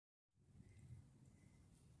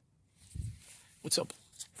What's up,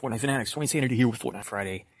 Fortnite fanatics? 20 Sanity here with Fortnite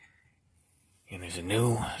Friday. And there's a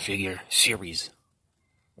new figure series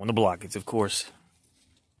on the block. It's, of course,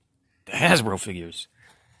 the Hasbro figures.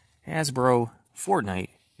 Hasbro Fortnite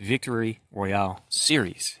Victory Royale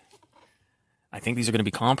series. I think these are going to be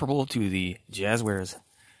comparable to the Jazzwares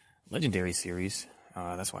Legendary series.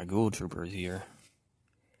 That's why Gold Trooper is here.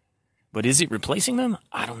 But is it replacing them?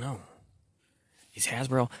 I don't know. Is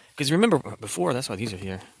Hasbro... Because remember, before, that's why these are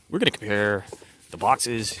here. We're going to compare the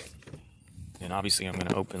boxes. And obviously, I'm going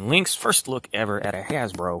to open Lynx. First look ever at a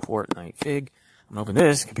Hasbro Fortnite fig. I'm going to open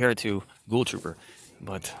this, compare it to Gold Trooper.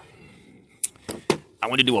 But I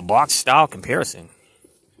want to do a box-style comparison.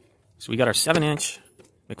 So we got our 7-inch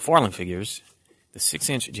McFarlane figures. The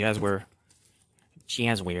 6-inch Jazzwares.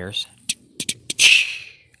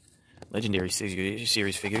 Legendary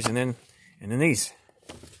series figures. And then these.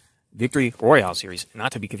 Victory Royale series.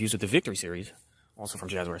 Not to be confused with the Victory series. Also from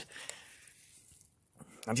Jazzwares.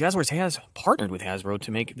 Now, Jazzwares has partnered with Hasbro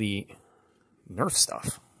to make the Nerf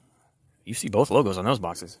stuff. You see both logos on those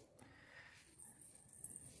boxes.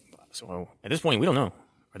 So, at this point, we don't know.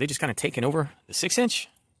 Are they just kind of taking over the 6-inch?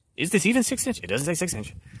 Is this even 6-inch? It doesn't say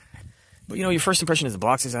 6-inch. But, you know, your first impression is the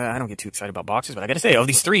boxes. I don't get too excited about boxes, but I gotta say, of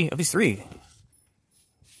these three,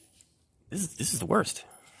 this is the worst.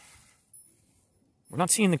 We're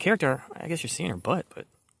not seeing the character. I guess you're seeing her butt, but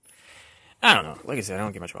I don't know. Like I said, I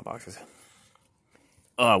don't get much about boxes.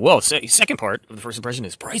 Well, second part of the first impression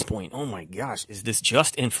is price point. Oh my gosh, is this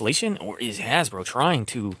just inflation, or is Hasbro trying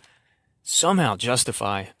to somehow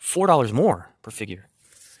justify $4 more per figure?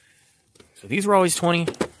 So these were always 20,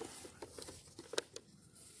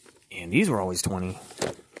 and these were always 20.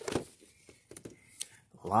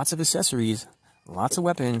 Lots of accessories, lots of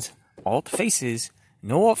weapons, alt faces,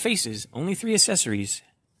 no alt faces, only 3 accessories.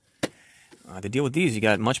 The deal with these, you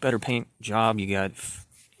got much better paint job, you got a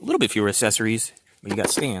little bit fewer accessories. But you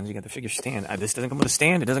got stands. You got the figure stand. This doesn't come with a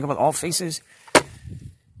stand. It doesn't come with all faces.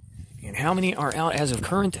 And how many are out as of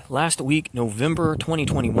current? Last week, November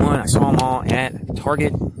 2021. I saw them all at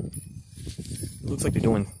Target. It looks like they're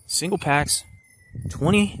doing single packs.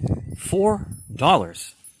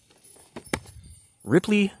 $24.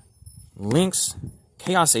 Ripley, Lynx,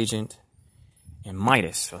 Chaos Agent, and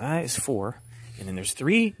Midas. So that is 4. And then there's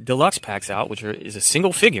 3 deluxe packs out, which is a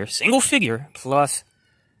single figure plus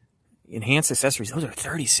enhanced accessories. Those are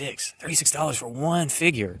 $36 for one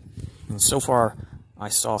figure. And so far, I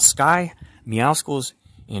saw Sky, Meowscles,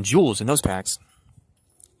 and Jules in those packs.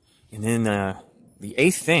 And then the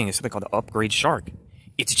 8th thing is something called the Upgrade Shark.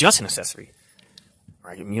 It's just an accessory.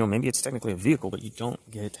 Right? You know, maybe it's technically a vehicle, but you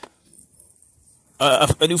don't get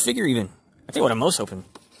a new figure even. I tell you what I'm most hoping.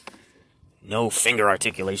 No finger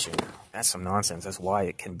articulation. That's some nonsense. That's why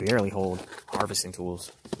it can barely hold harvesting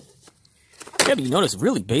tools. Yeah, but you notice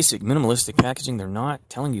really basic, minimalistic packaging. They're not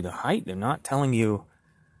telling you the height. They're not telling you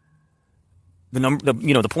the number,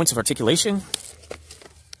 the points of articulation.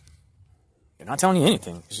 They're not telling you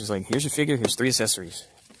anything. It's just like, here's your figure. Here's 3 accessories.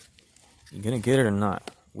 You gonna get it or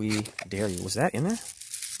not? We dare you. Was that in there?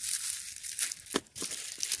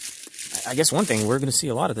 I guess one thing, we're gonna see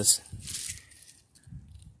a lot of this.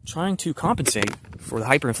 Trying to compensate for the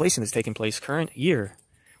hyperinflation that's taking place current year.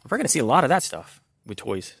 We're probably gonna see a lot of that stuff. With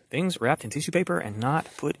toys, things wrapped in tissue paper and not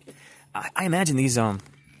put. I imagine these the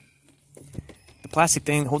plastic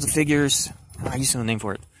thing that holds the figures. I used to know the name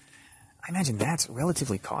for it. I imagine that's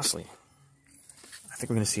relatively costly. I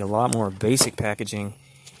think we're going to see a lot more basic packaging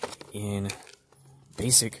in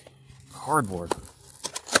basic cardboard.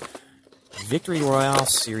 Victory Royale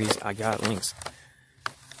series. I got Lynx.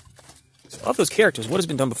 So of those characters, what has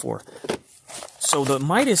been done before? So the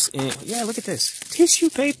Midas. Yeah, look at this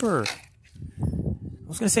tissue paper.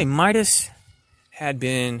 I was going to say, Midas had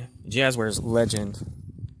been Jazzwares Legend,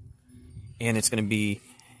 and it's going to be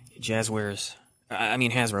Jazzwares,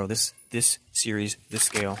 Hasbro, this series, this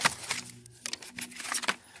scale.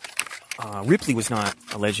 Ripley was not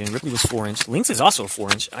a Legend. Ripley was 4-inch. Lynx is also a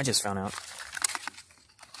 4-inch. I just found out.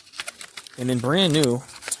 And then brand new,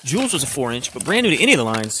 Jules was a 4-inch, but brand new to any of the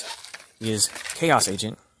lines is Chaos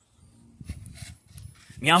Agent.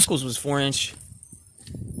 Meowscles was 4-inch,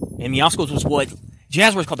 and Meowscles was what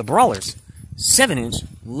Jazzwares called the Brawlers. 7-inch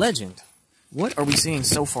Legend. What are we seeing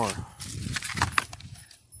so far?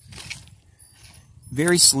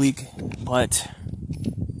 Very sleek, but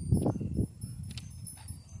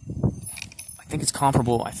I think it's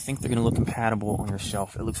comparable. I think they're going to look compatible on your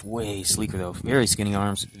shelf. It looks way sleeker, though. Very skinny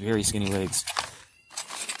arms, very skinny legs.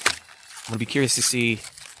 I'm going to be curious to see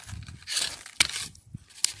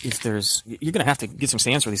if there's... You're going to have to get some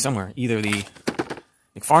stands for these somewhere. Either the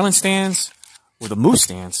McFarlane stands or the Moose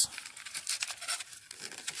stands.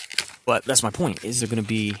 But that's my point. Is there going to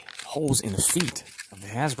be holes in the feet of the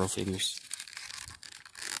Hasbro figures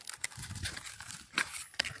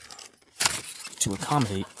to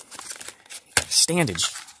accommodate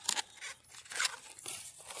standage?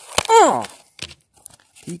 Oh!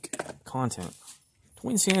 Peak content.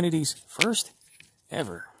 Twinsanity's first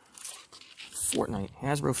ever Fortnite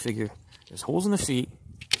Hasbro figure. There's holes in the feet.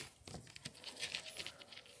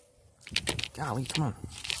 Golly, come on.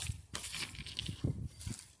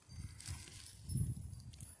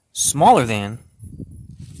 Smaller than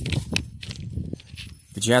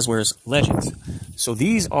the Jazzwares Legends. So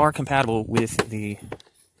these are compatible with the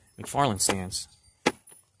McFarlane stands.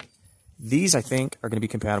 These, I think, are going to be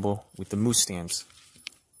compatible with the Moose stands.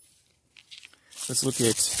 Let's look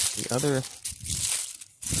at the other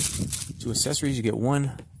two accessories. You get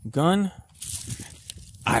one gun.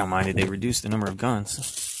 I don't mind it. They reduce the number of guns.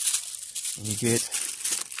 And you get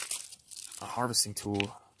a harvesting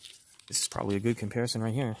tool. This is probably a good comparison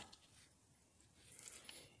right here.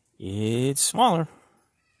 It's smaller.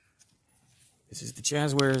 This is the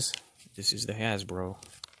Jazzwares. This is the Hasbro.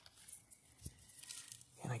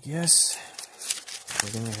 And I guess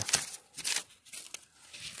we're going to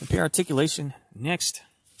compare articulation next.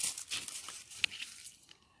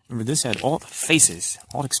 Remember, this had alt faces,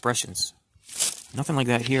 alt expressions. Nothing like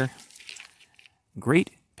that here.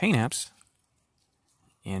 Great paint apps.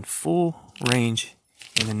 And full range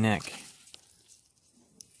in the neck.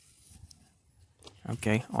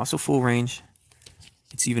 Okay, also full range.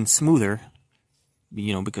 It's even smoother,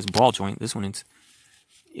 you know, because ball joint. This one,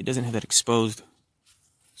 it doesn't have that exposed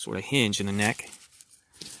sort of hinge in the neck.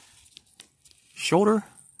 Shoulder,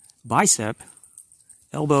 bicep,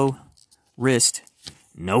 elbow, wrist,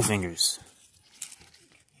 no fingers.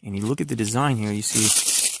 And you look at the design here, you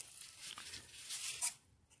see,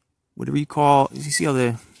 whatever you call, you see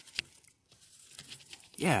how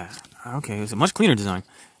yeah, okay, it's a much cleaner design.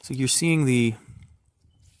 So you're seeing the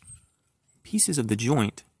pieces of the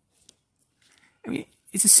joint. I mean,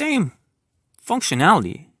 it's the same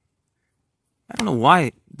functionality. I don't know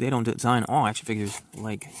why they don't design all action figures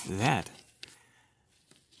like that.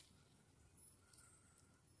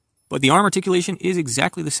 But the arm articulation is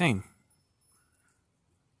exactly the same.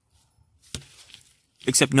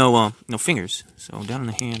 Except no fingers. So down in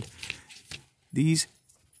the hand, these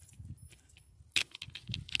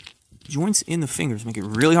joints in the fingers make it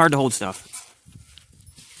really hard to hold stuff.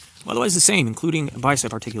 Otherwise the same, including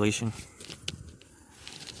bicep articulation.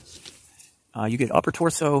 You get upper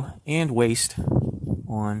torso and waist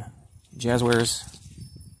on Jazzwares.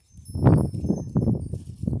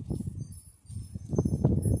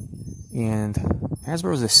 And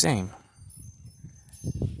Hasbro is the same.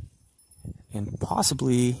 And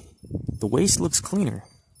possibly the waist looks cleaner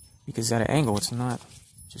because at an angle it's not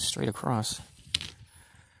just straight across.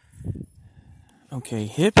 Okay,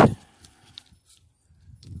 hip,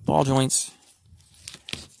 ball joints.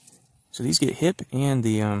 So these get hip and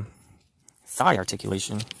the thigh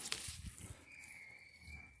articulation,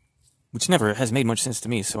 which never has made much sense to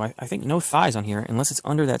me. So I think no thighs on here unless it's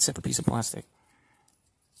under that separate piece of plastic.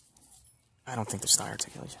 I don't think there's thigh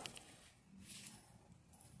articulation.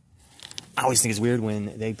 I always think it's weird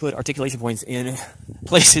when they put articulation points in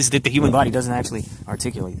places that the human body doesn't actually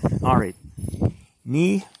articulate. All right,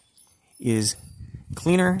 knee is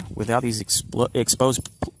cleaner without these exposed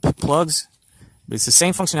plugs, but it's the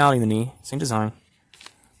same functionality in the knee, same design,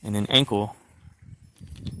 and then ankle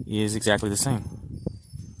is exactly the same.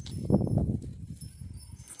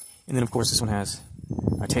 And then of course this one has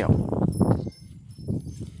a tail.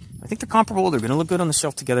 I think they're comparable. They're going to look good on the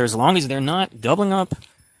shelf together as long as they're not doubling up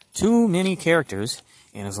too many characters,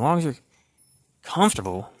 and as long as you're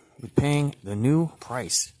comfortable with paying the new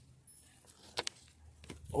price.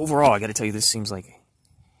 Overall, I got to tell you, this seems like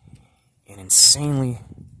an insanely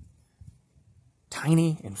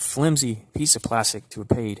tiny and flimsy piece of plastic to have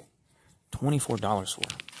paid $24 for.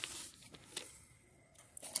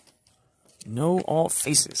 No alt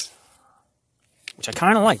faces, which I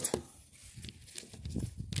kind of liked.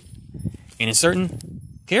 And in certain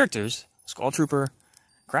characters, Skull Trooper,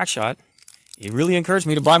 Crackshot, it really encouraged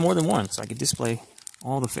me to buy more than one so I could display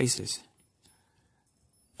all the faces.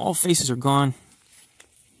 All faces are gone,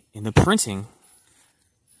 and the printing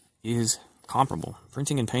is comparable.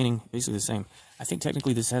 Printing and painting basically the same. I think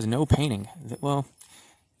technically this has no painting. Well,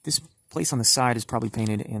 this place on the side is probably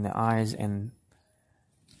painted in the eyes, and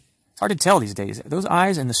it's hard to tell these days. Those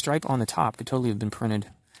eyes and the stripe on the top could totally have been printed.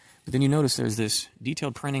 But then you notice there's this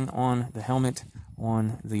detailed printing on the helmet,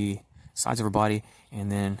 on the sides of her body, and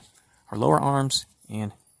then her lower arms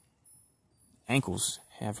and ankles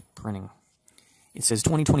have printing. It says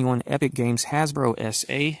 2021 Epic Games Hasbro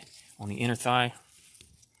SA on the inner thigh.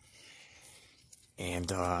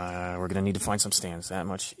 And we're going to need to find some stands. That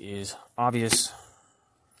much is obvious.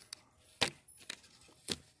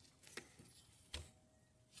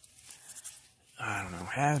 I don't know.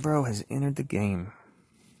 Hasbro has entered the game.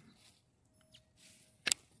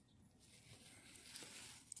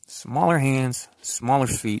 Smaller hands, smaller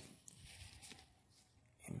feet,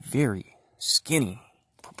 and very skinny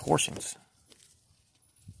proportions.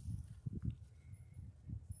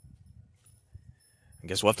 I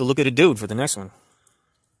guess we'll have to look at a dude for the next one.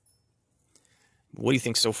 What do you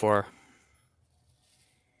think so far?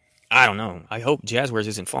 I don't know. I hope Jazzwares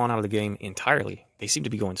isn't falling out of the game entirely. They seem to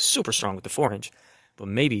be going super strong with the 4-inch, but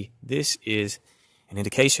maybe this is an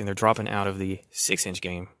indication they're dropping out of the 6-inch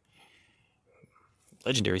game.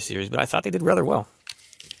 Legendary series, but I thought they did rather well.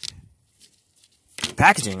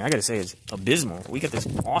 Packaging, I gotta say, is abysmal. We got this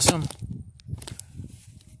awesome,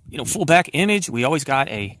 full back image. We always got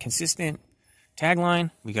a consistent tagline.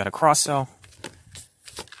 We got a cross-sell.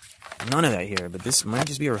 None of that here, but this might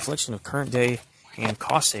just be a reflection of current day and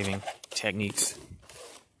cost-saving techniques.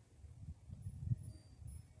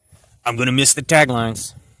 I'm gonna miss the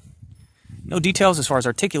taglines. No details as far as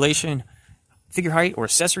articulation, figure height, or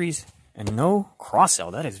accessories, and no cross-sell.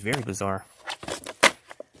 That is very bizarre.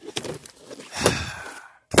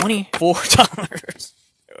 $24.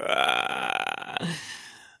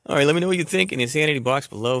 All right, let me know what you think in the Insanity box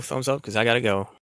below. Thumbs up, because I gotta go.